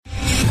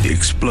The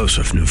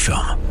explosive new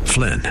film,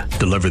 Flynn,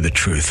 deliver the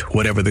truth,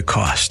 whatever the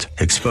cost,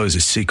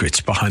 exposes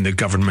secrets behind the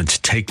government's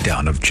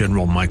takedown of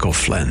General Michael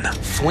Flynn.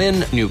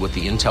 Flynn knew what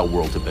the intel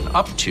world had been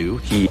up to.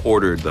 He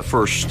ordered the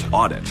first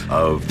audit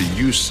of the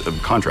use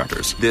of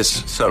contractors.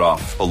 This set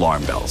off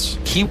alarm bells.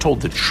 He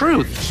told the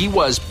truth. He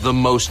was the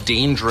most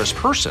dangerous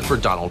person for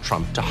Donald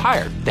Trump to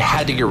hire. They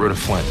had to get rid of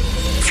Flynn.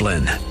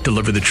 Flynn,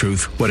 deliver the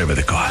truth, whatever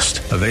the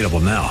cost. Available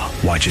now.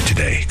 Watch it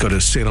today. Go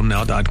to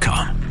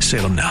salemnow.com.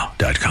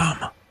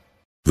 salemnow.com.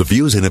 The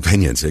views and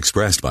opinions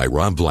expressed by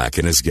Rob Black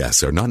and his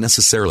guests are not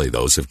necessarily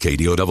those of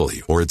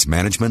KDOW or its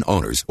management,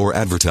 owners, or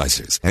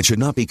advertisers and should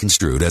not be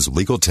construed as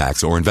legal,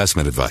 tax, or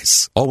investment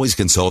advice. Always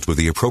consult with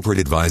the appropriate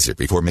advisor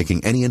before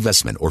making any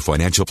investment or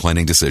financial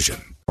planning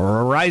decision.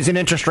 Rising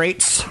interest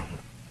rates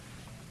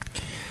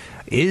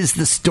is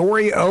the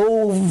story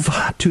of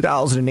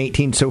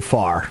 2018 so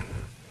far.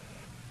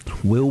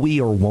 Will we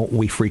or won't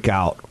we freak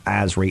out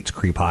as rates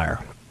creep higher?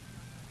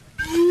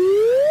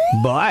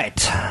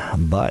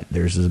 But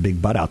there's a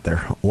big but out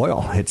there.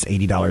 Oil hits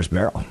 $80 a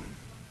barrel.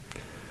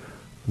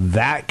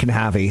 That can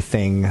have a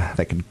thing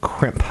that can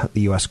crimp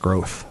the U.S.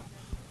 growth.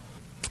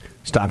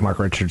 Stock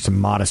market registered some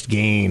modest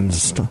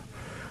gains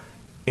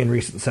in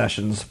recent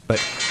sessions,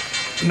 but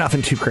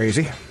nothing too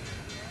crazy.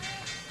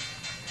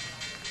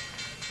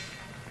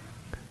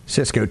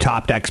 Cisco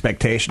topped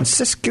expectations.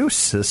 Cisco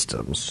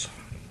Systems,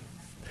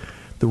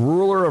 the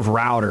ruler of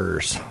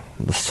routers,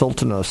 the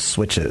sultan of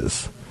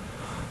switches.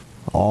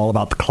 All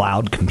about the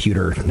cloud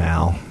computer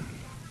now.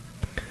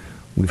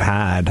 We've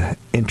had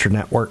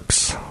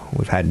internetworks.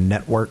 We've had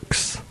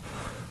networks.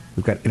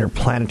 We've got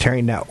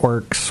interplanetary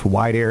networks,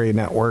 wide area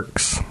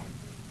networks.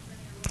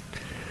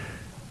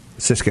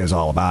 Cisco's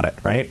all about it,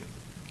 right?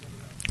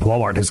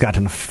 Walmart has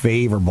gotten a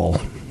favorable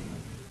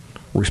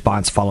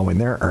response following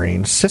their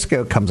earnings.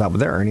 Cisco comes out with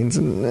their earnings,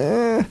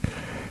 and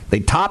they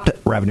topped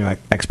revenue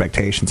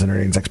expectations and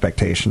earnings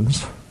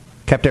expectations.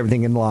 Kept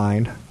everything in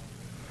line.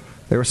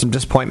 There was some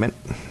disappointment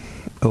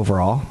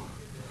overall,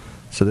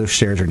 so those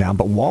shares are down.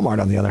 But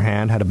Walmart, on the other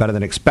hand, had a better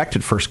than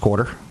expected first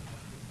quarter,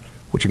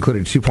 which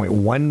included a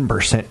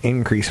 2.1%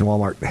 increase in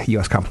Walmart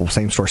U.S. comparable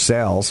same-store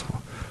sales.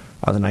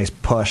 That was a nice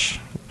push.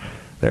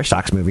 Their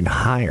stock's moving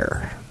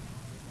higher.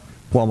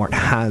 Walmart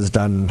has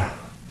done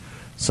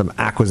some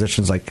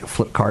acquisitions like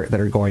Flipkart that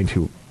are going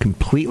to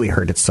completely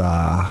hurt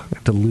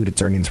dilute its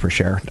earnings per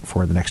share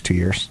for the next 2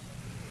 years.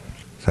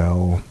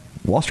 So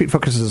Wall Street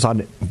focuses on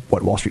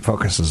what Wall Street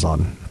focuses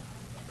on.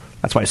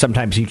 That's why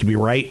sometimes you can be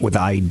right with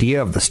the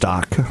idea of the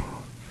stock,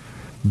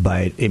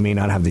 but it may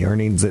not have the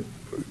earnings that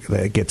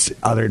gets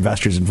other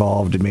investors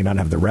involved. It may not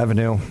have the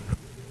revenue.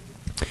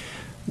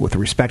 With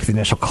respect to the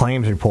initial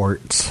claims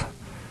reports,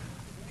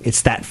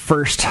 it's not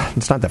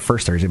that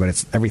first Thursday, but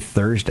it's every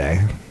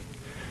Thursday.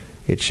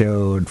 It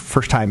showed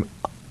first-time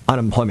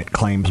unemployment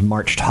claims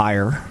marched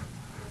higher,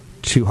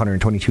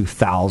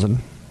 222,000.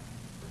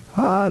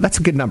 That's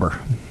a good number.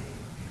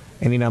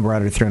 Any number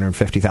under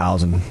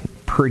 350,000,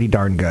 pretty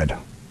darn good.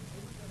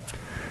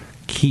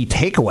 Key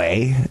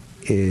takeaway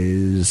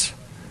is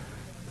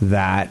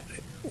that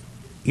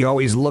you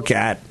always look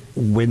at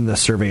when the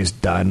survey is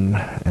done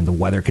and the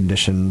weather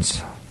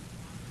conditions,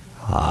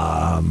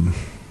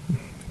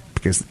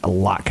 because a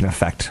lot can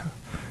affect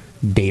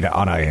data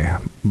on a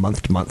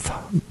month-to-month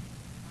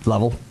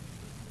level.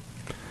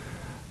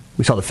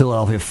 We saw the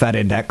Philadelphia Fed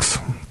Index,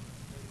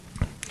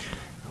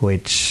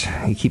 which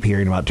you keep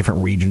hearing about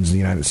different regions of the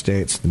United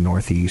States, the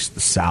Northeast,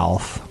 the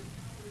South,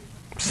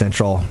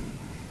 Central,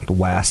 the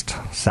West,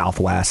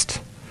 Southwest,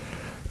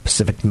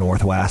 Pacific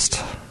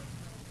Northwest.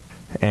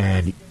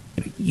 And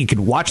you could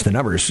watch the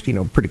numbers,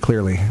 pretty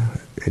clearly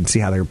and see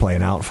how they were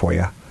playing out for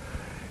you.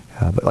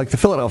 But like the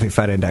Philadelphia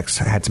Fed Index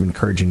had some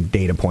encouraging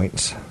data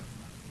points.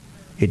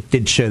 It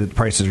did show that the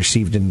prices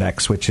received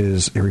index, which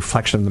is a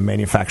reflection of the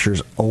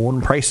manufacturer's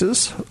own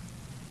prices,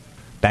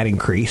 that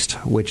increased,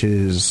 which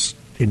is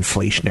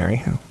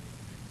inflationary.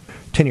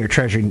 10-year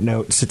Treasury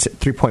note sits at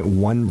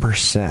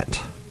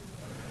 3.1%.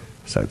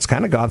 So it's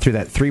kind of gone through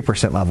that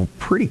 3% level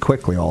pretty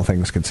quickly, all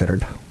things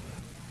considered,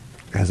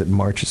 as it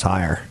marches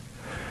higher.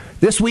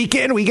 This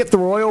weekend, we get the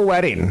royal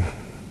wedding.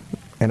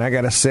 And I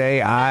got to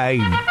say, I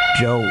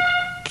don't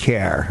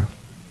care.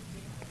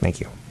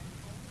 Thank you.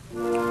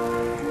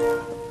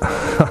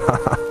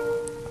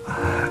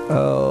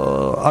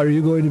 Are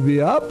you going to be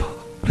up?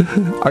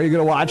 Are you going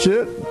to watch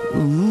it?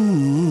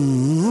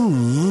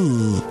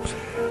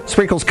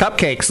 Sprinkles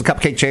Cupcakes, the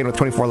cupcake chain with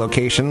 24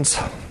 locations,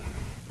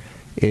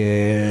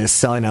 is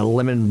selling a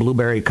lemon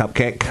blueberry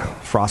cupcake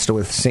frosted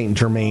with St.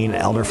 Germain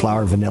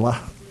elderflower vanilla.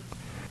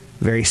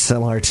 Very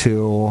similar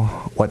to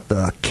what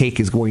the cake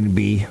is going to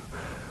be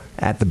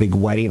at the big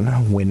wedding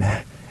when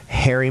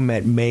Harry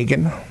met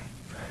Meghan,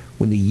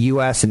 when the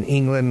U.S. and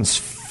England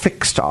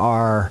fixed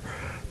our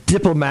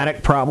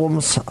diplomatic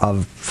problems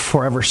of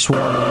forever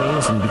sworn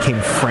enemies and became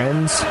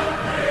friends,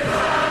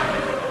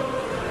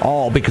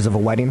 all because of a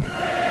wedding.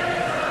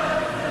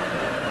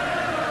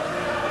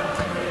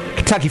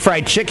 Kentucky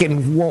Fried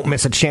Chicken won't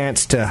miss a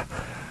chance to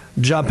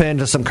jump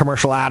into some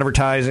commercial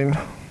advertising,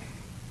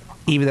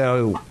 even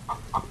though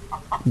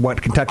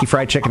What Kentucky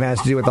Fried Chicken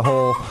has to do with the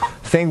whole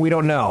thing, we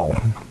don't know.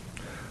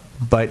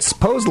 But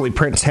supposedly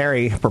Prince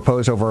Harry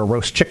proposed over a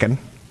roast chicken.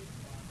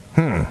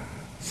 I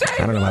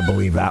don't know if I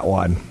believe that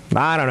one.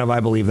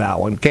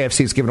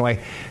 KFC's giving away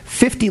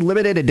 50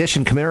 limited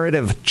edition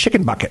commemorative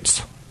chicken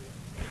buckets.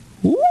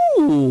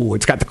 Ooh,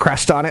 it's got the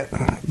crest on it,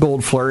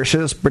 gold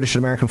flourishes, British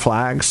and American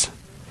flags.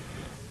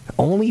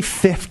 Only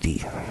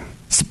 50.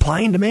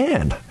 Supply and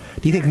demand.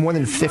 Do you think more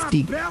than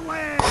 50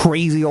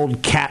 crazy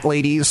old cat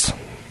ladies,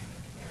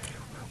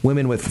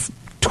 women with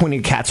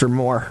 20 cats or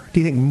more, do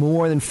you think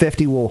more than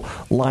 50 will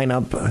line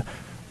up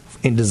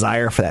in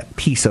desire for that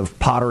piece of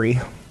pottery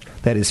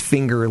that is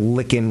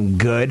finger-licking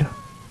good?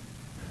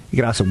 You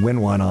can also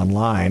win one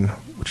online,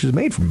 which is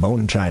made from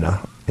bone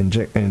china.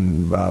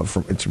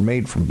 It's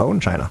made from bone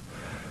china,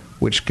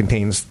 which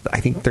contains, I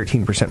think,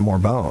 13% more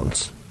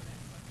bones.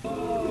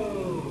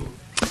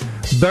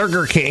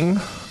 Burger King,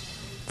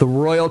 the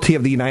royalty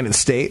of the United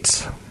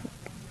States,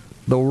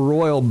 the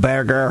royal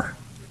burger,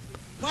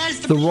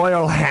 the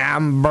royal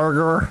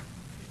hamburger.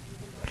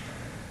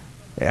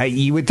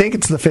 You would think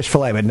it's the fish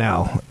fillet, but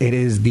no, it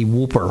is the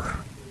Whopper.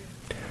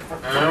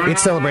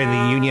 It's celebrating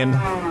the union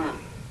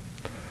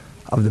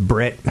of the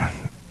Brit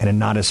and a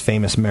not as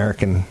famous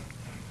American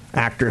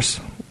actress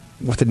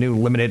with a new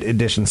limited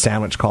edition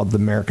sandwich called the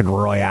American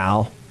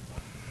Royale.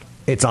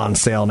 It's on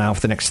sale now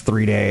for the next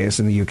 3 days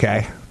in the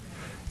UK.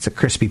 It's a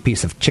crispy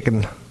piece of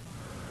chicken,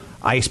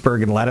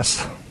 iceberg, and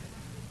lettuce.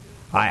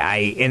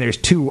 And there's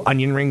 2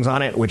 onion rings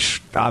on it,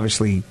 which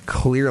obviously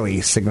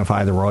clearly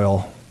signify the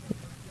royal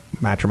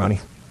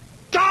matrimony.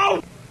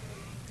 Go!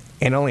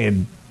 And only a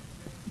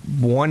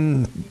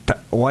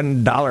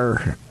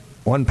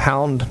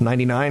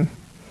 £1.99.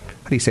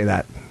 How do you say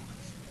that?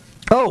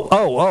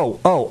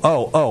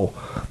 Oh.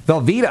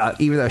 Velveeta,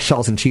 even though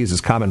shells and cheese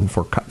is common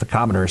for the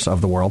commoners of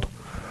the world,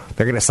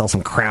 they're going to sell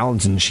some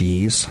crowns and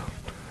cheese.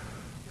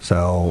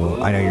 So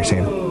I know you're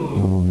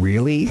saying,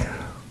 really?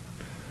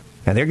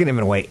 Now they're giving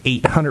away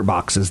 800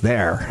 boxes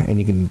there, and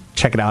you can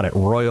check it out at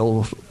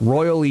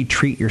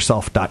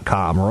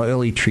royallytreatyourself.com.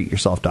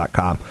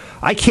 Royallytreatyourself.com.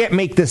 I can't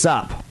make this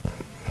up.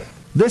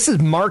 This is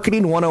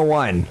marketing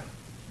 101.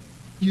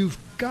 You've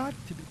got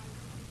to be.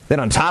 Then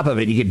on top of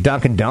it, you get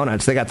Dunkin'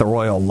 Donuts. They got the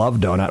Royal Love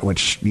Donut,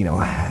 which,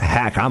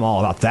 heck, I'm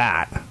all about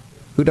that.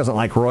 Who doesn't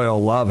like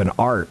royal love and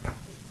art?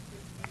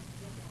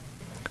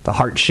 The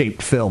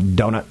heart-shaped filled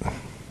donut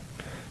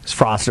is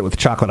frosted with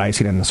chocolate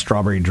icing and a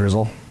strawberry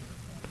drizzle.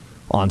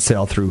 On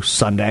sale through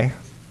Sunday.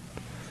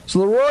 So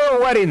the royal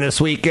wedding this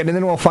weekend, and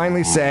then we'll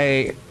finally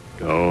say,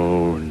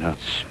 go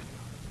nuts.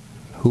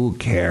 Who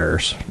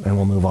cares? And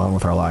we'll move on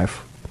with our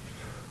life.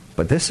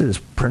 But this is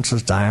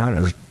Princess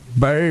Diana's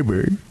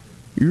baby.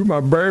 You're my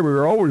baby.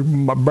 You're always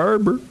my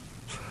baby.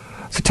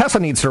 So Tesla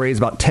needs to raise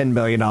about $10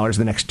 billion in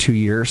the next 2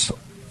 years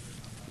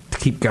to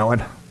keep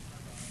going.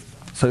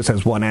 So this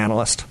has one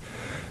analyst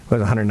who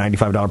has a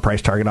 $195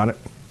 price target on it.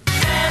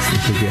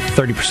 It could be a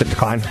 30%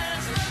 decline.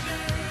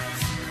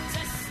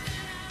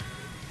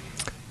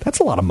 That's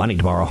a lot of money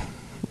tomorrow.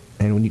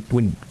 And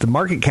when the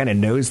market kind of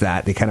knows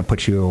that, they kind of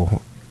put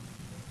you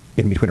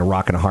in between a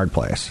rock and a hard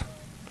place.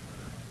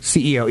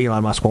 CEO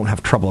Elon Musk won't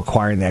have trouble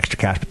acquiring the extra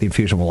cash, but the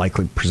infusion will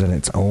likely present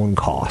its own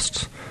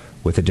costs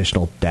with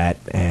additional debt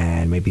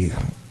and maybe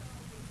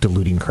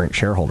diluting current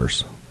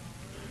shareholders.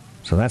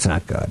 So that's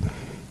not good,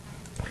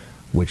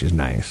 which is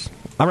nice.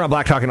 I'm Rob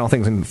Black, talking all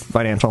things in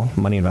financial,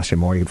 money, investing,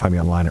 more. You can find me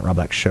online at Rob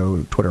Black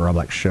Show, Twitter, Rob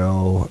Black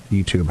Show,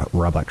 YouTube,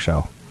 Rob Black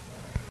Show.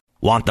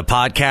 Want the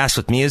podcast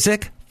with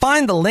music?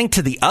 Find the link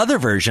to the other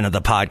version of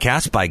the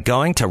podcast by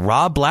going to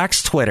Rob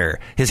Black's Twitter.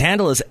 His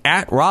handle is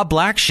at Rob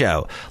Black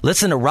Show.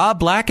 Listen to Rob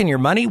Black and Your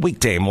Money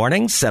weekday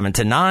mornings, 7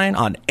 to 9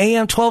 on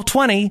AM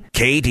 1220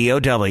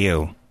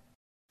 KDOW.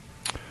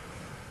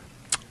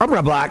 I'm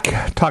Rob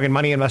Black, talking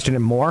money, investing,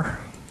 and more.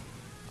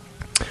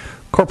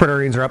 Corporate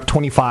earnings are up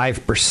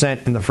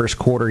 25% in the first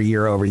quarter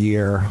year over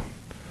year.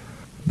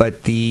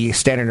 But the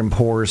Standard &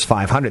 Poor's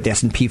 500, the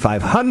S&P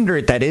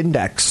 500, that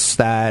index,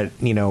 that,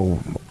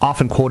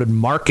 often quoted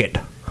market.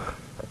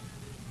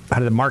 How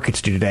did the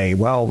markets do today?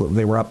 Well,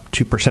 they were up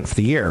 2% for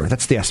the year.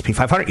 That's the S&P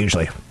 500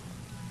 usually,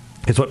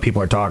 is what people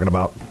are talking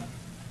about.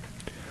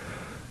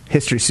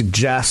 History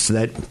suggests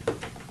that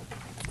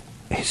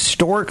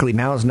historically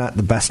now is not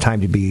the best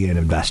time to be an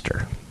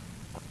investor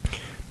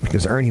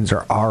because earnings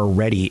are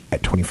already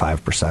at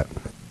 25%.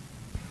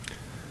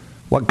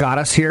 What got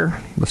us here?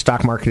 The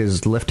stock market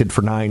is lifted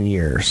for 9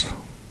 years.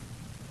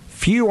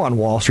 Few on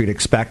Wall Street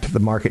expect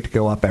the market to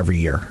go up every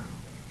year.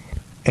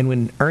 And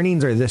when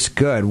earnings are this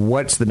good,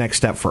 what's the next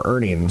step for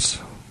earnings?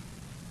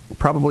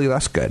 Probably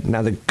less good.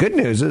 Now, the good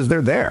news is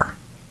they're there.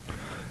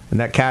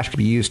 And that cash could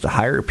be used to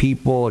hire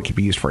people. It could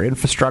be used for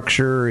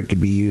infrastructure. It could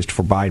be used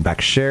for buying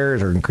back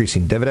shares or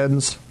increasing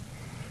dividends.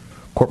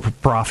 Corporate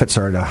profits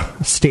are at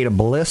a state of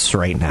bliss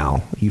right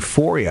now.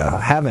 Euphoria,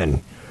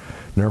 heaven,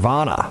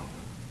 nirvana.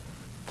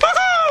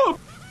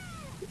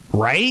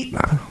 Right?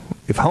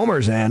 If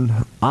Homer's in,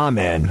 I'm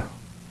in.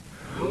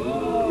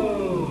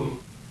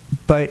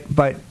 But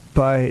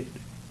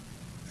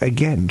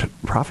again,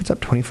 profits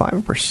up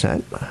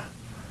 25%.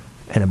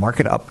 and the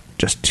market up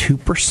just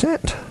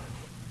 2%.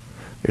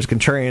 There's a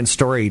contrarian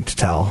story to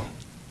tell.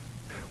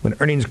 When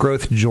earnings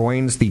growth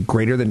joins the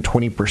greater than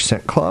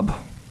 20% club,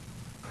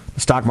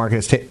 the stock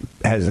market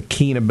has a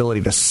keen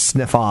ability to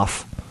sniff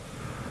off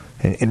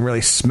and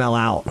really smell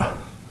out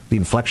the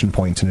inflection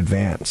points in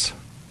advance.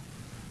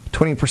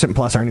 20%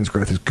 plus earnings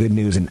growth is good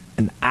news in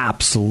an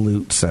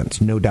absolute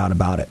sense, no doubt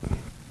about it.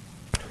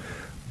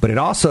 But it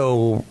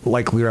also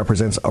likely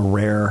represents a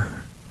rare,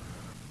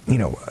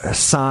 a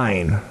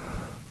sign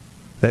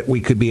that we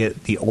could be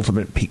at the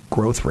ultimate peak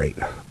growth rate.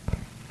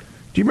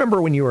 Do you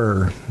remember when you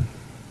were,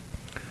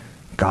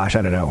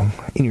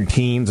 in your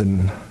teens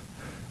and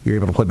you were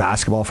able to play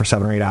basketball for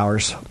 7 or 8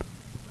 hours?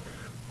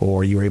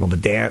 Or you were able to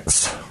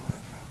dance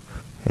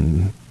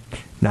and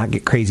not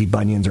get crazy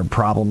bunions or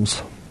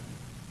problems?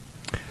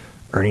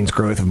 Earnings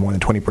growth of more than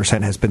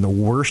 20% has been the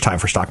worst time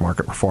for stock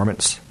market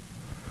performance,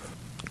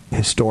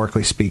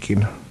 historically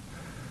speaking.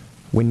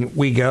 When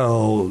we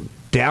go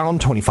down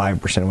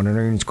 25%, when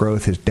earnings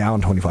growth is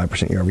down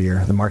 25% year over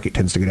year, the market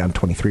tends to go down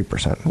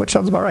 23%, which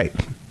sounds about right.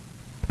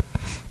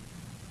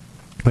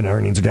 When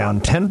earnings are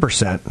down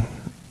 10%,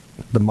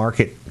 the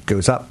market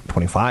goes up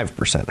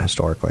 25%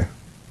 historically.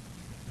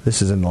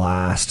 This is in the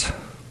last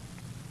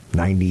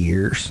 90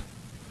 years.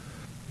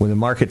 When the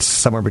market's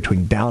somewhere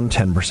between down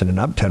 10% and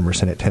up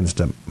 10%, it tends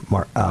to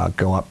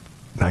go up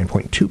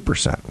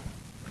 9.2%.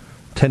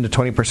 10 to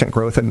 20%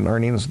 growth in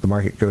earnings, the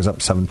market goes up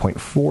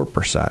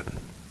 7.4%.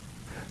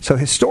 So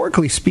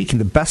historically speaking,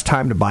 the best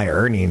time to buy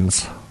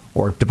earnings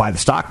or to buy the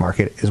stock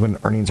market is when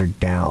earnings are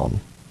down.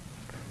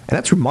 And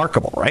that's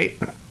remarkable, right?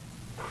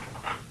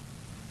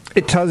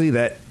 It tells you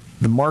that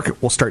the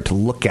market will start to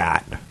look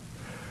at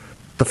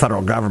the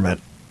federal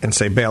government and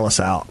say, bail us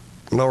out.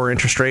 Lower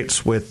interest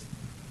rates with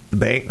the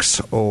banks,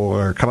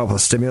 or come up with a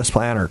stimulus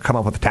plan, or come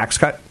up with a tax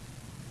cut.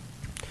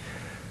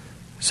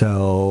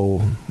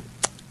 So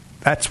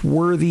that's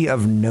worthy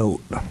of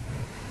note.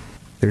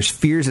 There's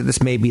fears that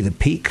this may be the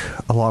peak,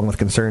 along with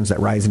concerns that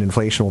rising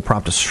inflation will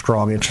prompt a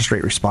strong interest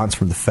rate response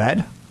from the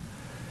Fed,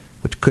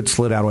 which could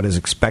slow down what is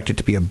expected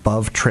to be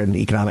above-trend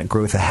economic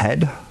growth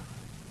ahead.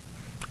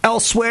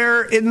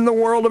 Elsewhere in the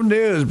world of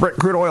news, Brent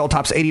crude oil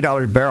tops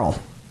 $80 a barrel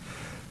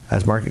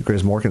as market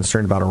grows more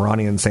concerned about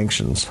Iranian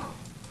sanctions.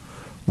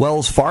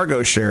 Wells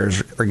Fargo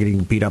shares are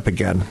getting beat up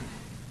again.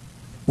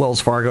 Wells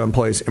Fargo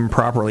employees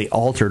improperly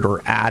altered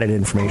or added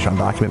information on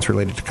documents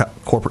related to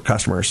corporate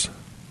customers.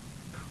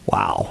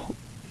 Wow.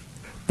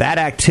 That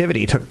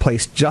activity took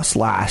place just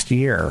last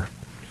year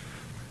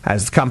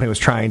as the company was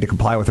trying to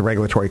comply with a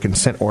regulatory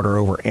consent order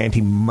over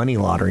anti-money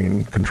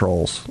laundering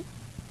controls.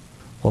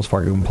 Wells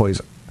Fargo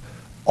employees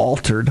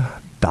altered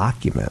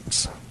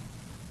documents.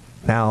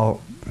 Now,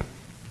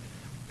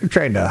 they're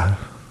trying to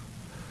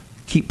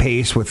keep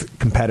pace with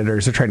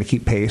competitors. They're trying to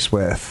keep pace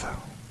with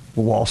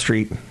Wall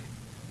Street.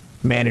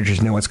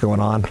 Managers know what's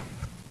going on.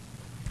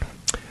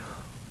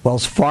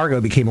 Wells Fargo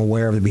became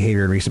aware of the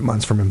behavior in recent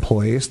months from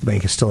employees. The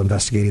bank is still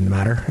investigating the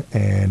matter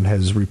and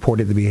has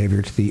reported the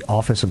behavior to the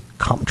Office of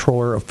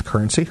Comptroller of the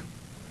Currency.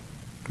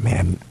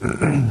 Man,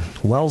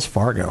 Wells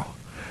Fargo.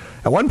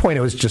 At one point,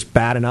 it was just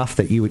bad enough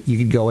that you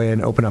could go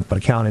in, open up an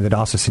account, and they'd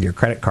also send you a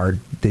credit card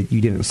that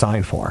you didn't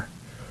sign for.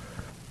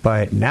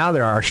 But now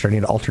they are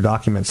starting to alter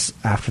documents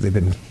after they've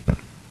been,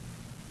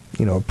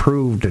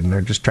 approved, and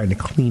they're just trying to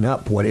clean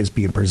up what is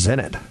being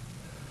presented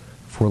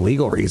for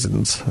legal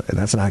reasons, and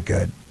that's not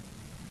good.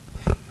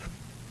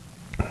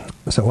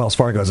 So Wells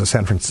Fargo is a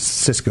San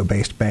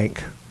Francisco-based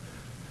bank.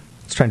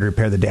 It's trying to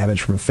repair the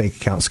damage from a fake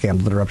account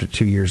scam that erupted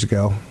 2 years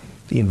ago.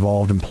 The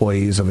involved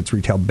employees of its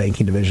retail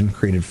banking division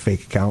created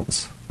fake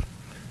accounts.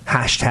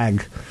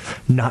 Hashtag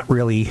not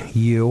really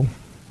you.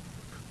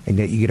 And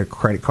yet you get a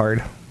credit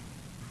card.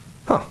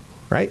 Huh,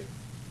 right?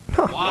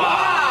 Huh.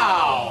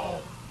 Wow!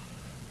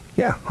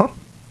 Yeah, huh?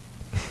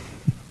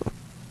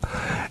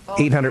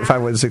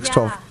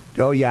 800-516-12.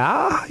 Oh,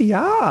 yeah?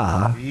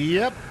 Yeah.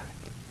 Yep.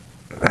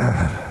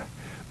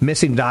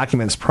 Missing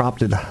documents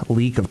prompted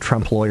leak of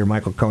Trump lawyer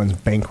Michael Cohen's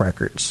bank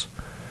records.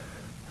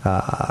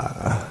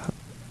 A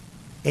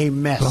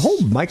mess. The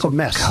whole Michael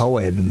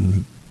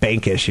Cohen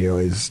bank issue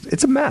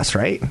it's a mess,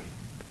 right?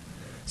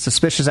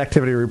 Suspicious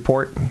activity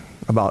report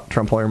about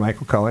Trump lawyer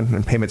Michael Cohen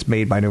and payments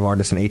made by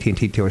Novartis and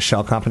AT&T to a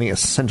shell company,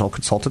 Essential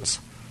Consultants,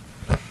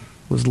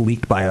 was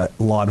leaked by a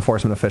law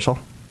enforcement official.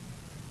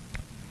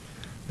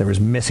 There was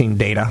missing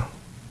data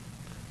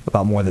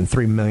about more than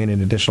 $3 million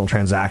in additional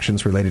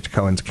transactions related to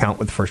Cohen's account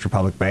with First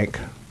Republic Bank.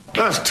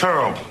 That's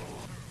terrible.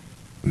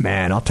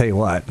 Man, I'll tell you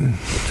what.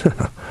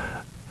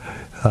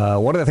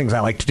 One of the things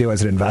I like to do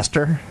as an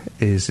investor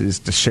is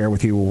to share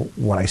with you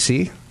what I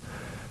see.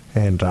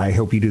 And I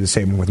hope you do the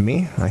same with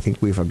me. I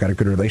think we've got a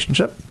good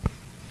relationship.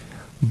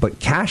 But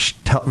cash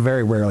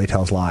very rarely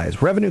tells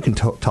lies. Revenue can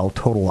tell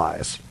total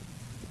lies.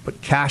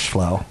 But cash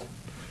flow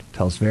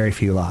tells very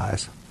few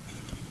lies.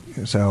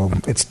 So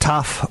it's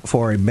tough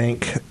for you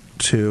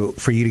to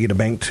get a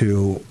bank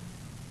to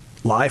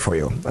lie for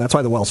you. That's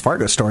why the Wells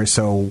Fargo story is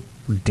so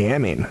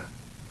damning,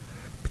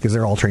 because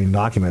they're altering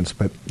documents.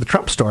 But the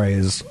Trump story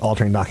is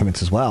altering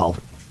documents as well.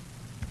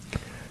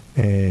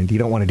 And you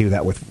don't want to do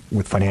that with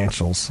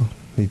financials.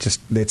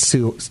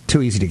 It's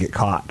too easy to get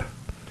caught.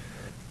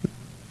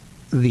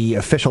 The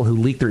official who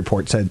leaked the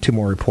report said 2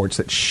 more reports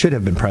that should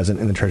have been present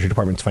in the Treasury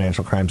Department's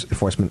Financial Crimes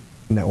Enforcement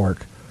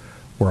Network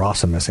were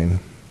also missing.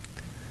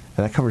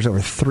 And that covers over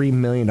 $3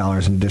 million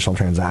in additional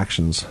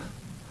transactions.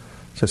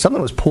 So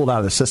something was pulled out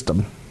of the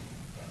system,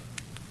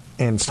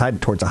 and it's tied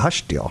towards a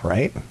hush deal,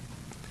 right?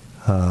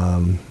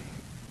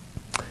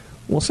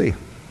 We'll see.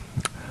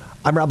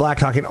 I'm Rob Black,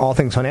 talking all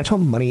things financial,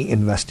 money,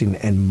 investing,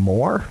 and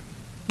more.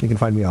 You can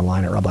find me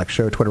online at Rob Black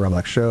Show, Twitter Rob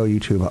Black Show,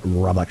 YouTube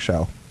Rob Black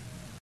Show.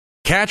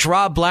 Catch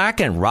Rob Black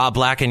and Rob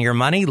Black and Your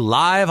Money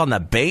live on the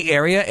Bay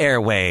Area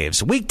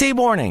airwaves, weekday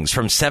mornings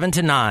from 7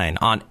 to 9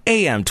 on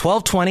AM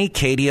 1220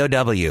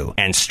 KDOW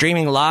and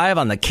streaming live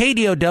on the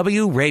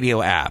KDOW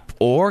radio app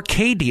or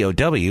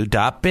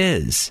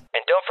KDOW.biz.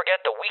 And don't forget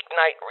the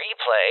weeknight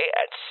replay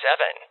at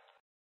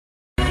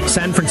 7.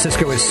 San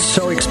Francisco is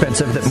so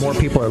expensive that more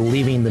people are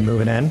leaving than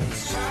moving in.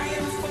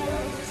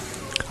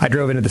 I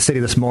drove into the city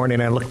this morning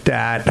and I looked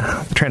at the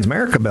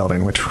Transamerica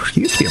building, which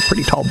used to be a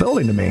pretty tall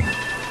building to me.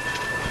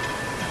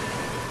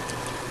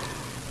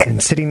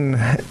 And sitting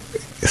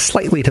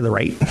slightly to the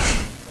right,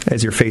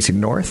 as you're facing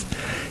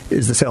north,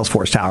 is the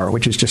Salesforce Tower,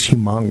 which is just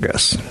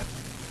humongous.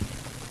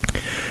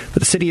 But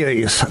the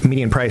city's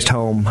median-priced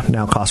home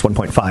now costs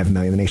 $1.5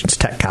 million. The nation's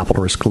tech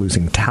capital risks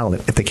losing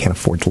talent if they can't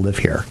afford to live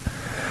here.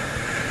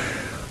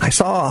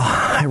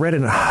 I read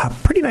a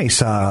pretty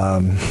nice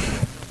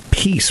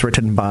piece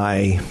written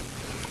by,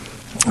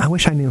 I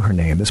wish I knew her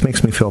name. This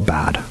makes me feel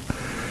bad.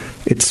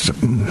 It's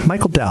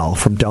Michael Dell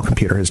from Dell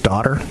Computer. His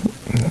daughter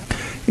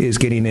is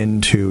getting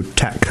into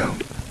tech.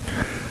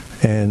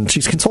 And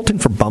she's consulting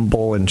for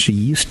Bumble, and she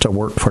used to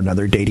work for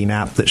another dating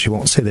app that she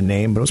won't say the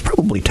name, but it was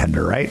probably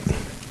Tinder, right?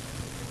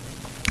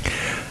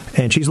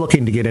 And she's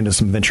looking to get into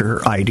some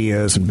venture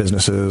ideas and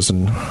businesses,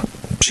 and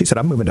she said,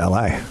 I'm moving to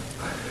LA.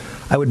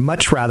 I would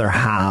much rather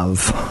have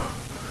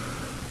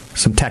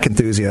some tech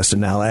enthusiasts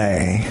in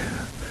LA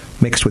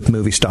mixed with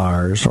movie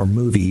stars or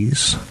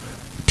movies,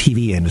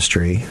 TV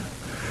industry,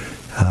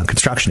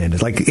 construction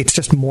industry. Like, it's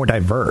just more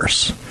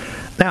diverse.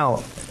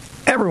 Now,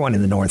 everyone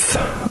in the northern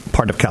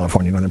part of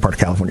California,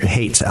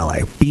 hates LA.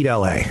 Beat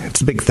LA.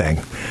 It's a big thing.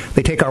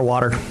 They take our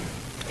water.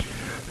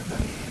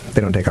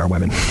 They don't take our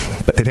women,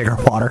 but they take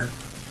our water.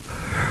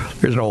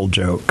 Here's an old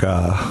joke.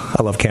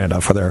 I love Canada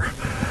for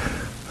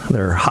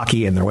their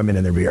hockey and their women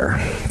and their beer.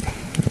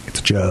 It's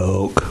a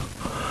joke.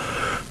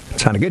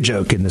 It's not a good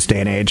joke in this day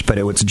and age, but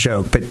it was a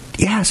joke. But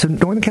yeah, so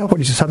Northern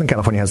California to Southern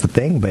California has the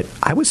thing, but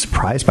I was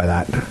surprised by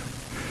that.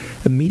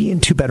 The median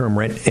 2-bedroom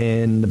rent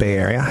in the Bay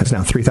Area is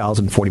now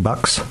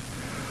 $3,040,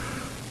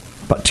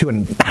 about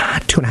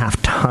 2.5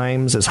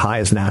 times as high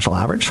as the national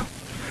average.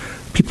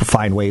 People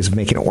find ways of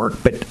making it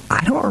work, but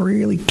I don't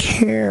really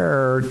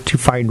care to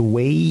find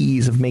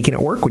ways of making it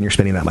work when you're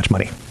spending that much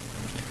money.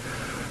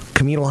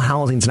 Communal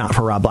housing's not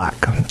for Rob Black.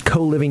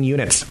 Co-living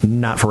units,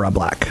 not for Rob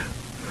Black.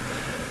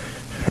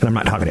 And I'm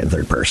not talking in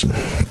third person.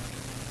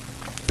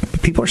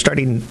 But people are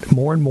starting,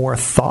 more and more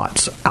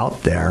thoughts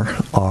out there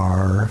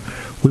are,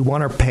 we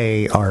want to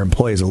pay our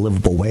employees a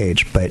livable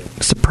wage, but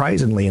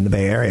surprisingly in the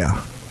Bay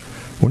Area,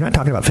 we're not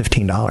talking about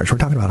 $15. We're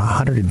talking about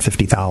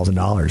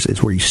 $150,000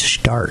 is where you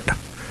start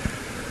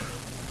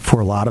for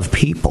a lot of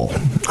people,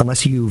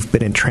 unless you've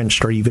been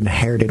entrenched or you've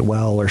inherited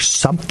well or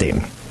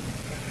something.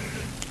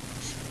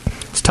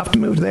 It's tough to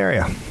move to the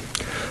area.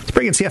 Let's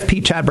bring in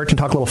CFP Chad Burton,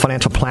 talk a little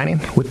financial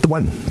planning with the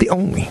one, the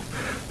only,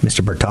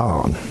 Mr.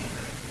 Burton.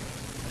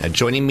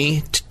 Joining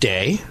me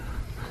today,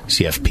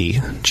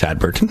 CFP Chad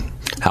Burton.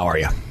 How are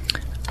you?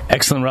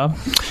 Excellent, Rob.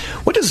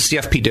 What does the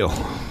CFP do?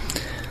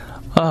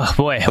 Oh,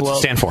 boy. What's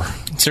it stand for?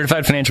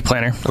 Certified Financial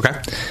Planner.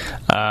 Okay.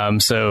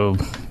 So,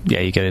 yeah,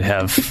 you got to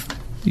have...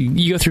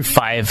 You go through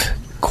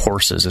 5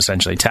 courses,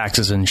 essentially.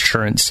 Taxes,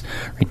 insurance,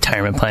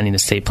 retirement planning,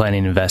 estate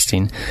planning,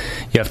 investing.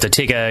 You have to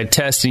take a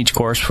test in each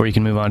course before you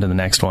can move on to the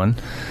next one.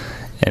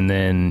 And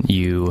then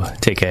you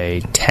take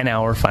a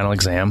 10-hour final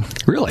exam.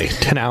 Really?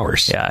 10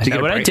 hours? Yeah.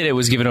 Now, when I did it,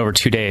 was given over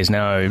 2 days.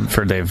 Now I've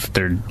heard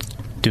they're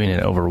doing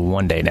it over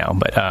 1 day now.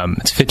 But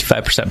it's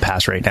 55%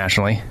 pass rate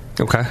nationally.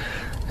 Okay.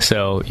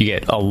 So you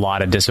get a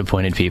lot of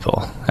disappointed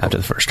people after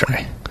the first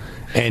try.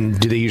 And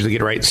do they usually get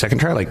it right second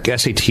try? Like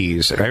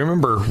SATs. I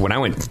remember when I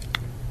went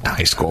to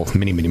high school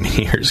many, many,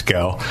 many years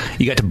ago,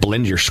 you got to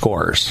blend your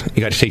scores.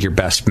 You got to take your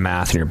best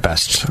math and your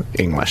best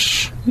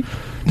English.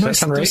 Does that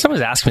sound right?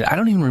 Someone's asked me, I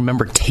don't even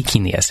remember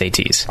taking the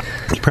SATs.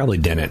 You probably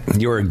didn't.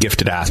 You were a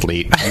gifted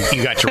athlete.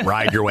 You got to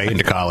ride your way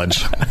into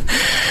college.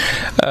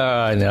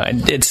 No,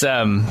 it's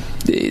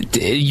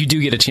you do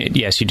get a chance.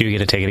 Yes, you do get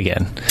to take it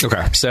again.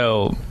 Okay.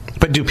 So,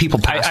 but do people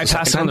pass? I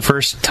passed it on the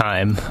first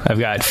time. I've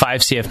got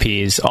 5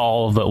 CFPs.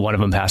 All but one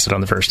of them passed it on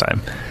the first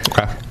time.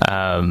 Okay.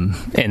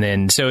 And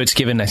then so it's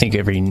given, I think,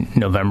 every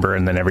November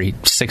and then every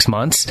 6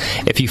 months.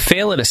 If you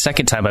fail it a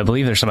second time, I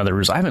believe there's some other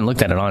rules. I haven't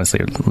looked at it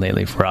honestly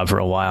lately for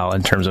a while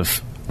in terms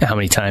of how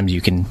many times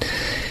you can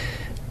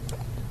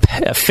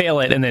fail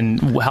it, and then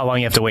how long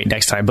you have to wait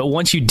next time. But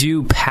once you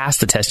do pass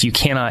the test, you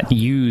cannot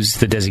use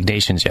the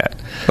designations yet.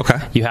 Okay.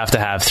 You have to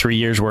have 3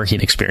 years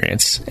working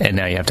experience, and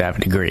now you have to have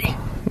a degree.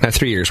 Now,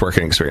 3 years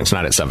working experience,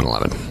 not at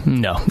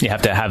 7-Eleven. No, you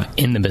have to have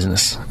in the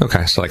business.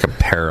 Okay, so like a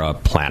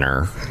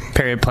paraplanner.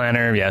 Period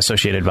planner, yeah,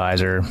 associate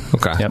advisor.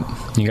 Okay. Yep,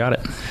 you got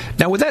it.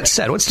 Now, with that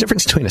said, what's the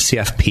difference between a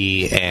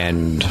CFP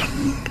and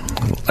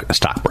like a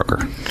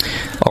stockbroker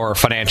or a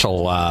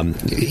financial,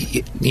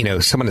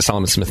 someone at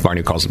Solomon Smith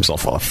Barney who calls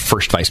himself a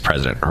first vice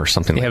president or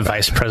something like that?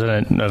 Vice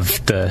president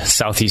of the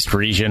southeast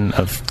region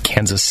of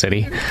Kansas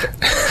City.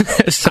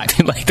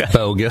 Something like that.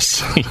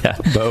 Bogus. Yeah.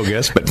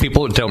 Bogus, but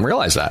people don't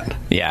realize that.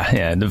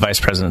 Yeah, the vice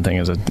president thing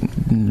is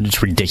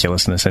it's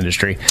ridiculous in this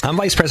industry. I'm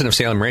vice president of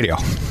Salem Radio.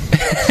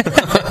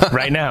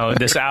 Right now,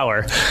 this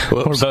hour,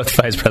 we're both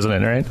vice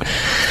president, right?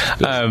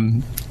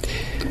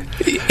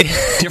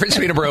 Difference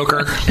between a broker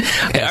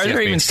and Are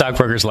there even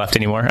stockbrokers left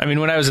anymore? I mean,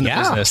 when I was in the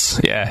business,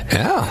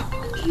 yeah.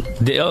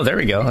 Oh, there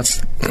we go.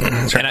 That's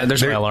right.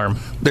 There's my alarm.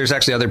 There's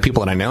actually other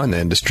people that I know in the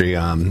industry.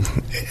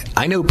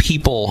 I know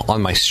people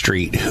on my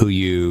street who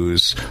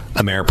use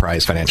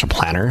Ameriprise financial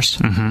planners.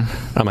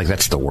 Mm-hmm. I'm like,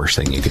 that's the worst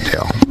thing you could do.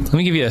 Let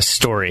me give you a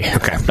story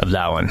of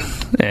that one.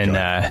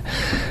 And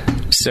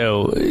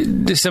so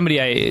somebody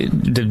I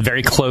did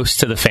very close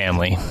to the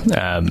family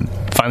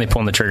finally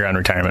pulling the trigger on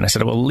retirement. I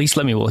said, well, at least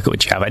let me look at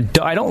what you have.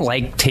 I don't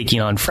like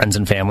taking on friends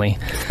and family.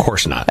 Of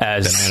course not.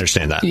 Then I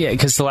understand that. Yeah,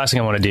 because the last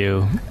thing I want to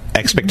do...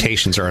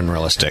 Expectations are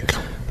unrealistic.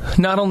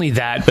 Not only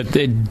that, but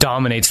it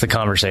dominates the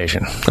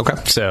conversation. Okay.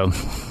 So,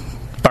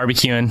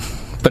 barbecuing,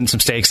 putting some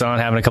steaks on,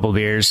 having a couple of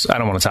beers. I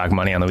don't want to talk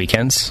money on the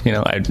weekends.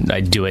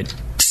 I do it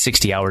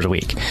 60 hours a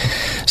week.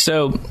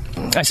 So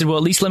I said, well,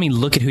 at least let me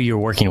look at who you're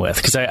working with.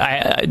 Because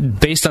I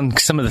based on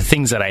some of the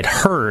things that I'd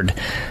heard,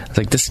 I was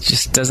like, this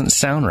just doesn't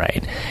sound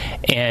right.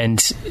 And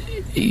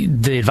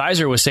the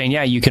advisor was saying,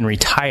 yeah, you can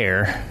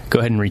retire. Go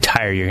ahead and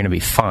retire. You're going to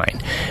be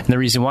fine. And the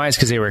reason why is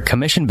because they were a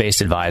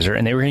commission-based advisor,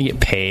 and they were going to get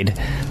paid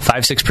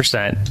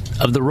 5-6%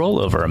 of the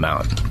rollover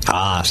amount.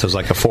 So it's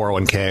like a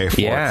 401k,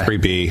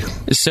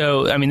 3B.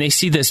 So, I mean, they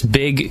see this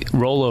big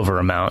rollover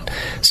amount,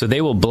 so they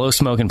will blow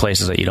smoke in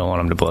places that you don't want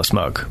them to blow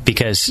smoke,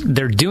 because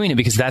they're doing it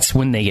because that's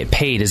when they get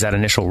paid, is that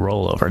initial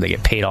rollover. They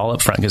get paid all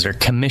up front because they're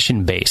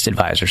commission-based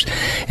advisors.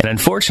 And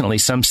unfortunately,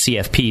 some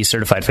CFPs,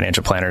 certified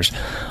financial planners,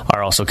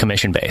 are also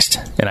commission-based.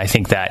 And I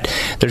think that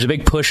there's a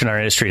big push in our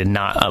industry to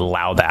not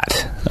allow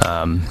that.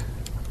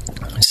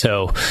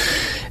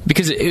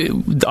 Because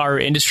our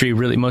industry,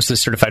 really, most of the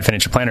certified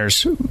financial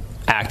planners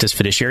act as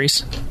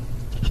fiduciaries.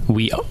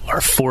 We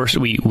are forced,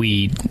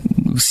 we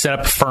set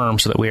up a firm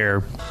so that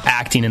we're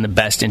acting in the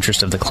best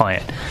interest of the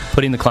client,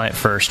 putting the client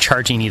first,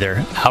 charging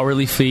either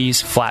hourly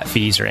fees, flat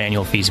fees, or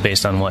annual fees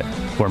based on what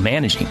we're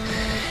managing.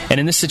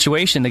 And in this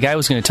situation, the guy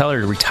was going to tell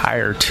her to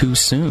retire too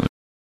soon.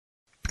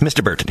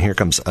 Mr. Burton, here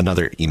comes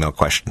another email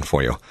question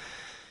for you.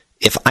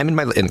 It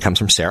comes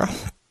from Sarah.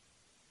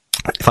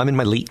 If I'm in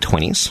my late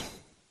 20s,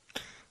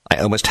 I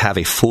almost have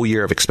a full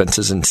year of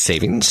expenses and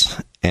savings,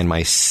 and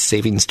my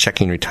savings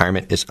checking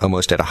retirement is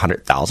almost at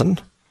 $100,000.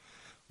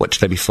 What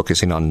should I be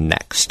focusing on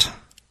next?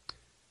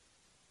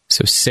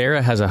 So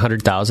Sarah has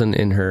 $100,000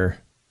 in her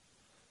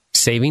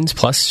savings,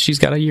 plus she's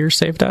got a year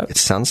saved up? It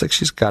sounds like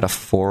she's got a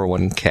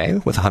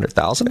 401k with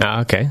 $100,000.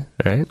 Ah, okay.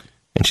 All right.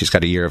 And she's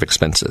got a year of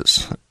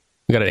expenses.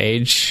 You got an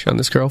age on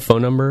this girl?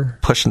 Phone number?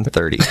 Pushing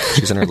 30.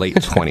 She's in her late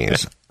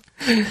 20s.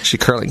 She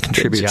currently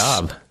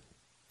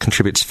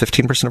contributes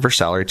 15% of her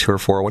salary to her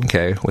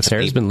 401k.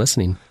 Sarah's been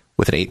listening.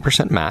 With an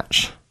 8%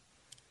 match.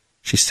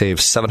 She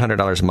saves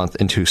 $700 a month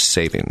into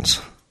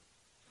savings.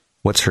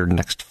 What's her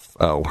next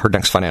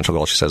financial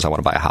goal? She says, I want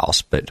to buy a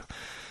house. But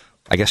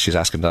I guess she's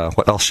asking,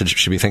 what else should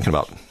she be thinking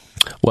about?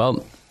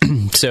 Well,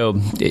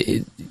 so,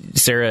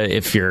 Sarah,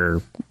 if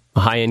you're a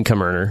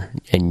high-income earner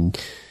and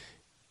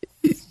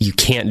you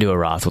can't do a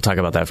Roth, we'll talk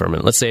about that for a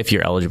minute. Let's say if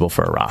you're eligible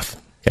for a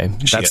Roth. Okay.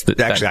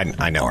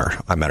 I know her.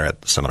 I met her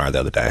at the seminar the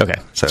other day.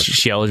 Okay. So is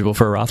she eligible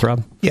for a Roth,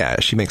 Rob? Yeah,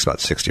 she makes about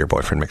 60. Her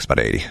boyfriend makes about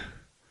 80.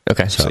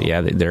 Okay. So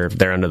yeah,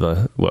 they're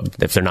under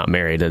if they're not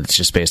married, it's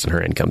just based on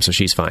her income, so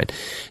she's fine.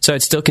 So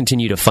I'd still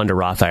continue to fund a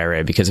Roth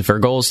IRA, because if her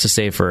goal is to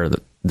save for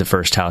the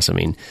first house, I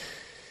mean,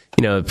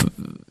 you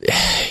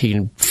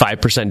can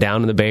 5%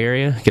 down in the Bay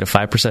Area, get a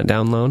 5%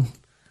 down loan.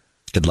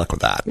 Good luck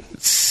with that.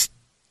 It's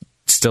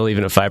still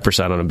even a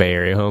 5% on a Bay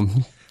Area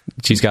home.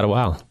 She's got a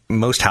while.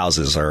 Most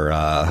houses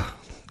are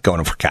going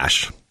in for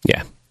cash.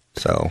 Yeah.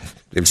 So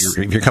if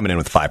you're coming in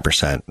with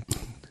 5%,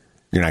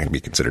 you're not going to be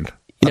considered.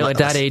 At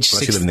that age, you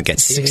live in the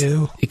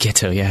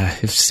ghetto, yeah.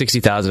 If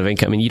 60,000 of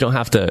income, I mean, you don't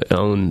have to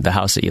own the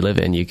house that you live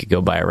in. You could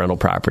go buy a rental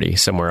property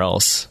somewhere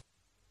else.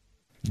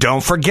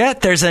 Don't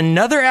forget, there's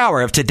another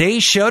hour of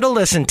today's show to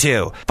listen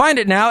to. Find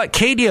it now at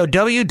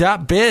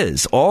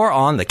KDOW.biz or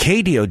on the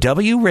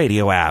KDOW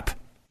radio app.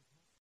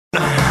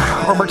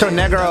 Roberto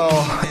Negro,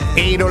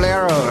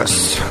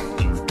 $8.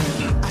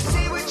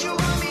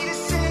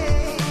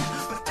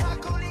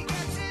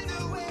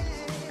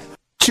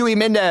 Chewy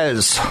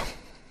Mendez.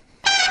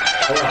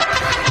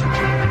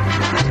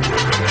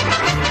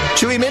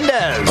 Chewy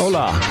Mendez.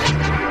 Hola.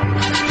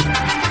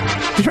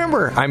 Do you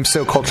remember I'm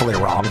So Culturally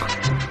Wrong?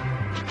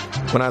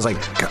 When I was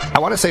I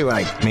want to say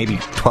maybe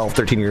 12,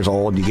 13 years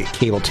old, you get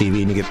cable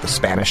TV and you get the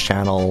Spanish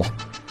channel.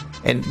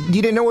 And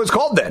you didn't know what it was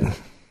called then.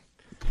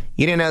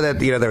 You didn't know that,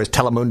 there was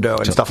Telemundo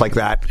and stuff like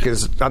that.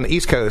 Because on the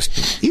East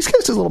Coast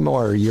is a little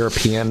more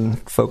European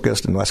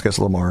focused and West Coast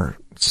a little more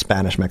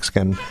Spanish,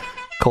 Mexican,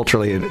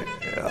 culturally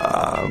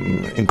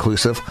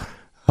inclusive.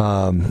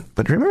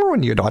 But remember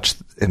when you'd watch,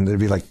 and there'd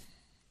be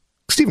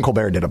Stephen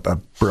Colbert did a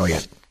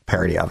brilliant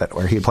parody of it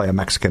where he'd play a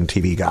Mexican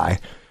TV guy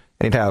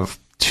and he'd have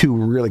two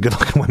really good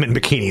looking women in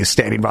bikinis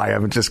standing by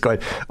him and just going,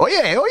 oh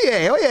yeah, oh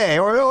yeah, oh yeah.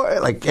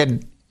 Or,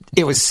 and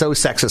it was so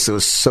sexist. It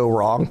was so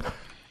wrong.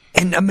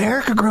 And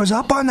America grows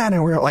up on that,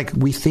 and we're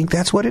we think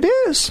that's what it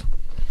is.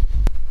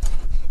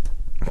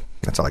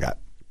 That's all I got.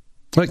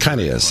 Well, it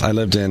kind of is. I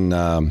lived in.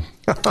 I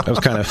was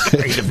kind of.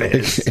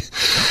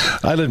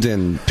 I lived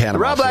in Panama. The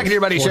Rob Black and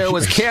Your Money show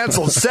was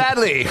canceled,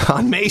 sadly,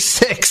 on May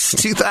 6,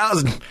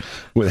 2000.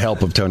 With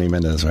help of Tony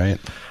Mendez, right?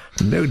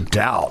 No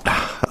doubt.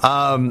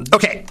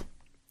 Okay.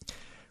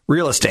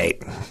 Real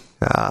estate.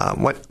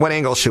 What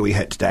angle should we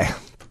hit today?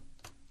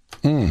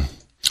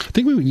 I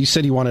think you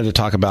said you wanted to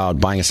talk about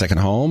buying a second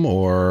home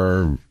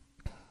or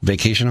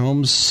vacation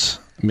homes.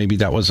 Maybe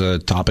that was a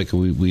topic.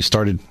 We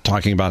started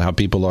talking about how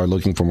people are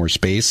looking for more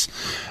space.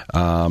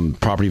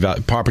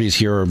 Properties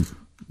here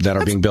that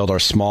are being built are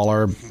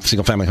smaller.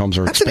 Single-family homes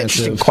are expensive. That's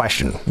an interesting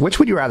question. Which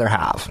would you rather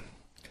have?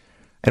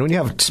 And when you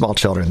have small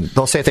children,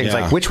 they'll say things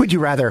like, which would you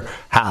rather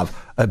have?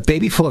 A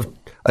truck full of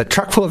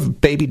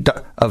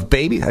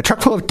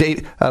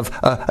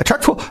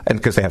and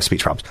because they have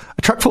speech problems,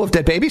 a truck full of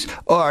dead babies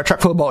or a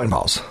truck full of bowling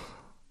balls?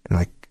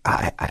 And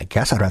I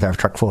guess I'd rather have a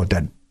truck full of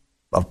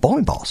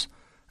bowling balls.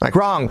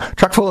 Wrong.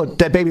 Truck full of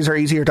dead babies are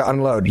easier to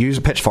unload. Use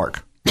a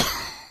pitchfork.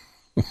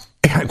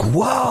 And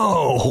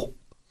whoa.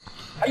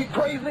 Are you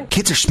crazy?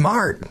 Kids are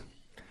smart.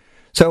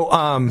 So,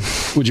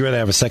 would you rather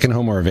have a second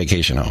home or a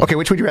vacation home? Okay,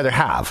 which would you rather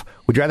have?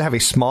 Would you rather have a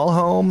small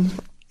home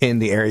in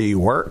the area you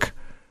work,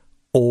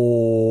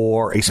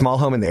 or a small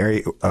home in the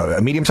area,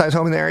 a medium-sized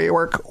home in the area you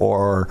work,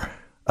 or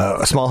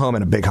a small home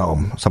and a big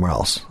home somewhere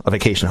else, a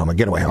vacation home, a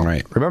getaway home?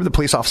 Right. Remember the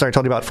police officer I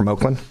told you about from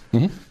Oakland?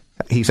 Mm-hmm.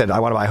 He said, I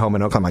want to buy a home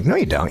in Oakland. I'm like, no,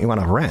 you don't. You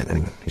want to rent.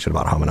 And he should have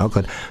bought a home in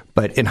Oakland.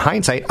 But in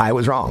hindsight, I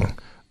was wrong.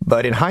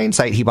 But in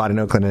hindsight, he bought in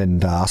Oakland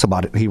and also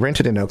he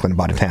rented in Oakland and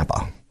bought in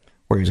Tampa,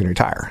 where he was going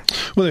to retire.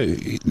 Well,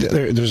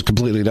 there's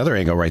completely another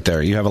angle right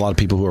there. You have a lot of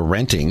people who are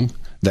renting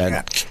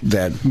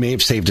that may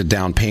have saved a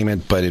down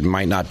payment, but it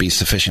might not be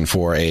sufficient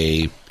for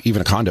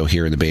even a condo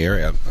here in the Bay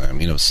Area.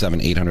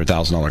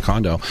 $700,000-$800,000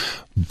 condo,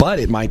 but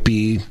it might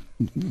be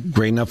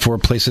great enough for a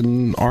place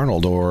in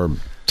Arnold or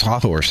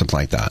Tahoe or something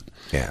like that.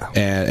 Yeah.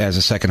 And as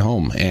a second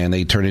home, and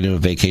they turn it into a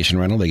vacation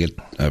rental. They get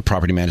a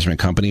property management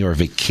company or a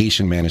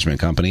vacation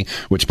management company,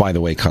 which, by the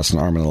way, costs an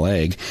arm and a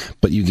leg.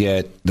 But you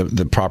get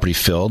the property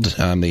filled.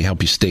 They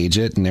help you stage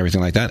it and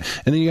everything like that.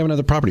 And then you have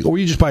another property, or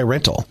you just buy a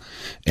rental,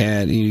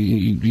 and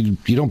you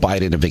don't buy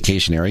it in a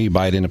vacation area. You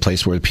buy it in a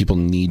place where people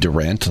need to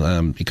rent.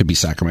 It could be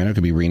Sacramento, it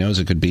could be Reno's,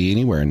 it could be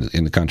anywhere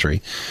in the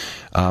country.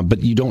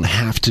 But you don't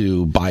have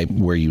to buy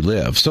where you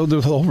live. So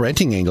the whole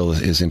renting angle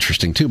is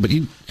interesting too. But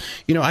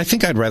I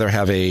think I'd rather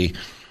have a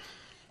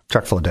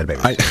truck full of dead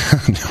babies. I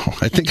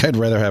think I'd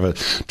rather have a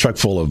truck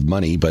full of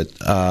money, but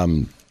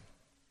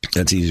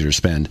that's easier to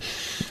spend,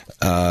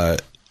 and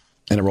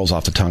it rolls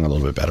off the tongue a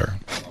little bit better.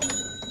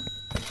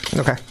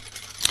 Okay.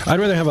 I'd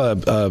rather have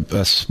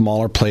a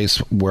smaller place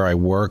where I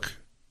work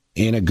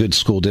in a good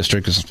school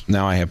district, because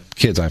now I have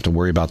kids. I have to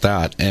worry about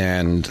that,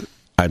 and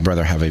I'd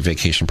rather have a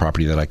vacation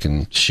property that I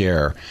can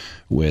share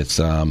with.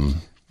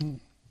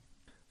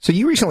 So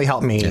you recently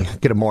helped me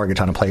get a mortgage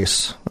on a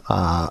place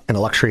in a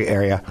luxury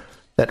area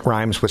that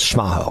rhymes with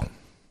schmaho.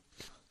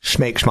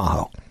 Schmake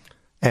schmaho.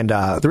 And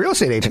the real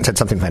estate agent said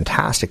something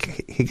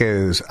fantastic. He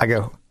goes, I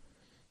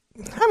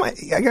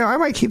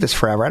might keep this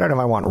forever. I don't know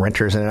if I want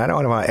renters in it. I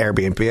don't want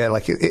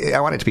Airbnb. I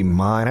want it to be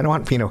mine. I don't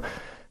want,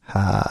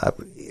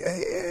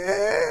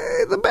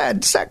 the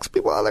bad sex,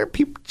 other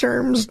people,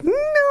 germs. No.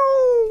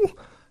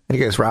 And he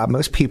goes, Rob,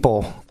 most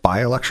people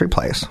buy a luxury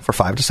place for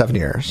 5 to 7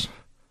 years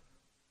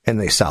and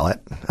they sell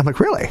it. I'm like,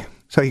 really?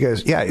 So he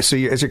goes, yeah. So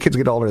as your kids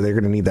get older, they're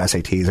going to need the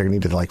SATs. They're going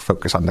to need to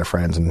focus on their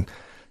friends, and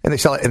they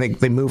sell it, and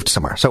they moved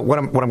somewhere. So what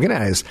I'm getting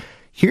at is,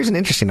 here's an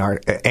interesting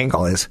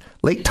angle: is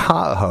Lake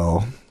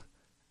Tahoe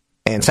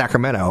and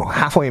Sacramento,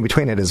 halfway in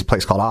between it is a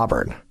place called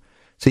Auburn.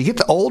 So you get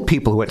the old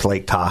people who went to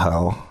Lake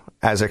Tahoe.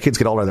 As their kids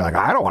get older, they're like,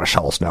 I don't want to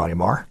shovel snow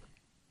anymore.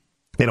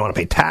 They don't want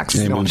to pay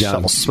taxes. They don't want to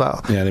shovel snow.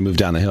 Yeah, they move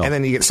down the hill. And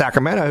then you get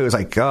Sacramento, who's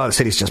like, oh, the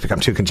city's just become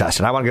too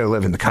congested. I want to go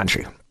live in the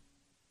country.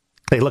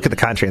 They look at the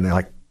country and they're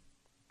like,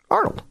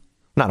 Arnold.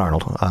 Not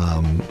Arnold.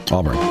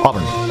 Auburn.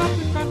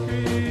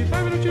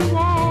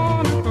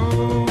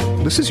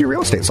 This is your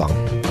real estate song.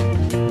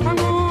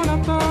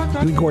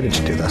 Lee Gordon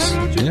should do this.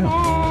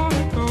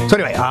 Yeah. So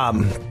anyway,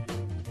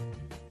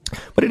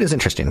 but it is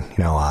interesting,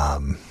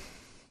 trying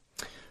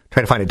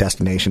to find a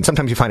destination.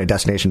 Sometimes you find a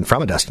destination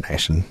from a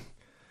destination.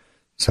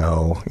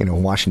 So,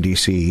 Washington,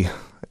 D.C.,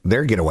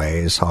 their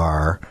getaways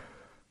are,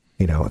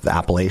 the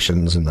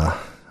Appalachians and the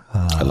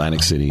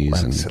Atlantic cities.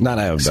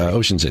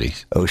 Ocean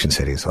cities. Ocean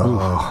cities.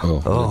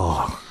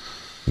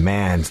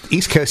 Man,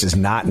 East Coast is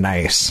not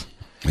nice.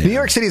 Yeah. New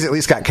York City's at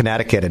least got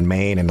Connecticut and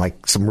Maine and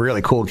like some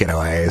really cool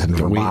getaways and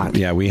Vermont.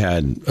 We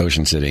had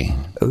Ocean City.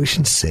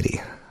 Ocean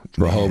City.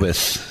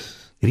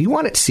 Rehoboth. If you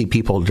wanted to see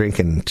people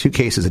drinking 2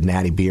 cases of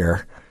natty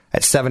beer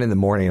at 7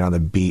 a.m. on the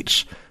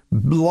beach,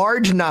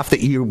 large enough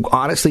that you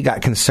honestly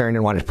got concerned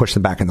and wanted to push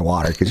them back in the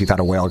water because you thought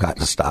a whale got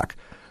stuck.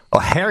 A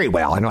hairy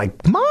whale. And you're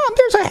like, Mom,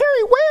 there's a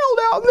hairy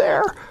whale down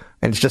there.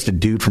 And it's just a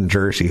dude from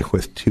Jersey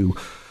with 2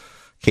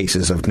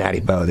 cases of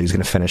Natty Boh that he's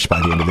going to finish by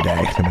the end of the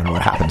day, no matter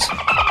what happens.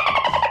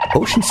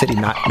 Ocean City,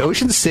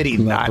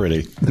 not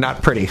pretty.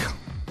 Not pretty.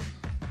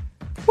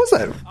 What's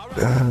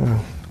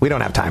that? We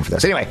don't have time for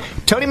this. Anyway,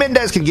 Tony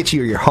Mendez can get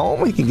you your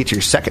home. He can get you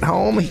your second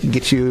home. He can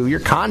get you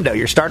your condo,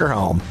 your starter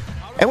home.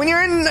 And when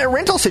you're in a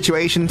rental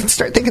situation,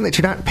 start thinking that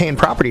you're not paying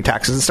property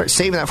taxes and start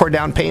saving that for a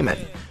down payment.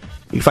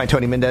 You can find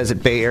Tony Mendez at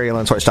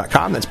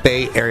BayAreaLoanSource.com. That's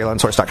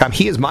BayAreaLoanSource.com.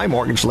 He is my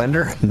mortgage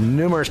lender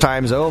numerous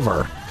times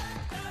over.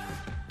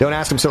 Don't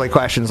ask him silly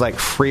questions like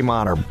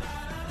Fremont or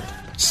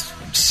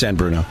San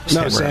Bruno.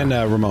 San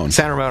Ramon.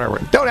 San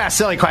Ramon. Don't ask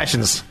silly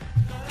questions.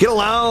 Get a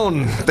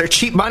loan. They're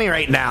cheap money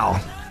right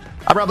now.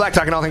 I'm Rob Black,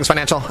 talking all things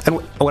financial. And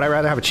would I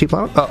rather have a cheap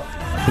loan? Oh,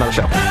 another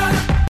show.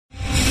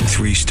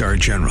 3-star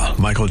General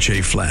Michael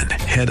J. Flynn,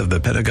 head of the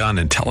Pentagon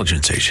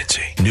Intelligence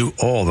Agency, knew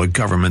all the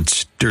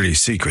government's dirty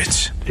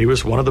secrets. He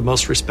was one of the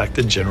most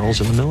respected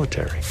generals in the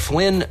military.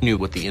 Flynn knew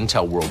what the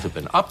intel world had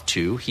been up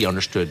to. He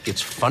understood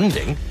its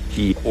funding.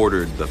 He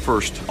ordered the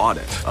first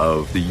audit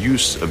of the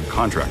use of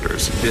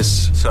contractors.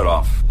 This set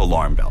off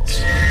alarm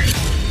bells.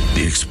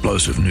 The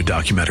explosive new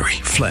documentary,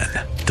 Flynn,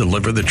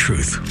 Deliver the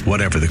Truth,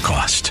 Whatever the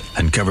Cost,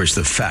 uncovers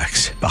the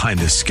facts behind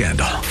this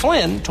scandal.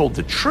 Flynn told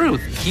the truth.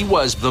 He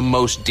was the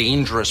most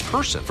dangerous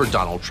person for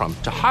Donald Trump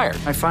to hire.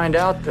 I find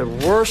out the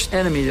worst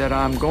enemy that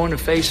I'm going to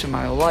face in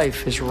my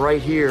life is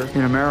right here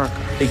in America.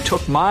 They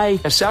took my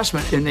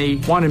assessment and they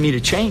wanted me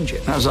to change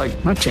it. And I was like,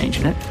 I'm not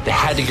changing it. They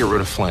had to get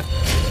rid of Flynn.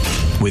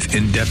 With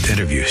in-depth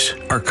interviews,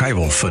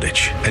 archival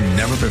footage, and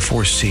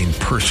never-before-seen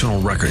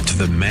personal records of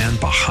the man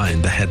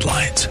behind the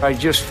headlines. I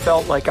just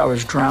felt like I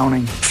was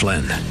drowning.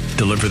 Flynn,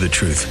 Deliver the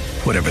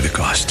Truth, Whatever the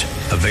Cost.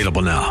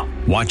 Available now.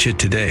 Watch it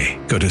today.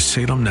 Go to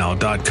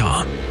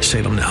salemnow.com.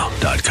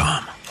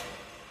 salemnow.com.